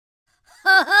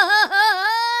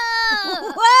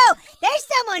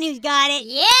one who's got it.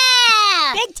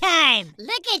 Yeah! Big time.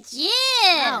 Look at you.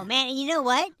 Oh, man, and you know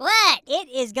what? What? It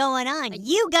is going on.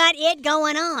 You got it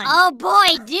going on. Oh,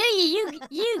 boy, do you?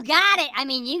 You got it. I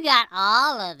mean, you got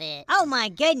all of it. Oh, my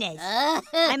goodness.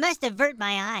 I must avert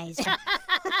my eyes.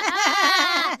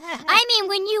 I mean,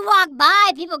 when you walk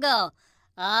by, people go,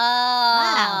 oh,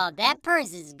 wow. That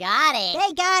person's got it.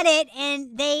 They got it,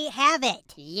 and they have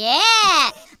it.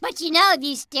 Yeah. But, you know, if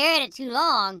you stare at it too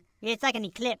long, it's like an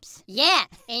eclipse. Yeah,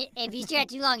 and if you stare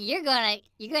at it too long, you're gonna get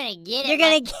it. You're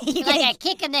gonna get like a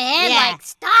kick in the head. Yeah. Like,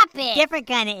 stop it. Different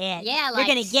kind of it. Yeah, like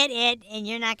you're gonna get it, and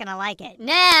you're not gonna like it.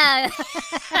 No.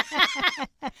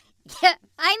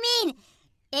 I mean,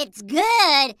 it's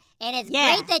good, and it's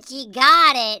great that you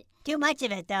got it. Too much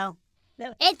of it, though.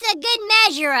 It's a good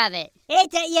measure of it.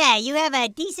 Yeah, you have a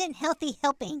decent, healthy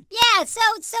helping. Yeah, so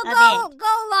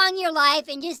go along your life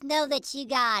and just know that you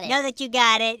got it. Know that you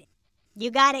got it. You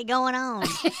got it going on,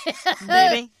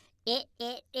 baby. It.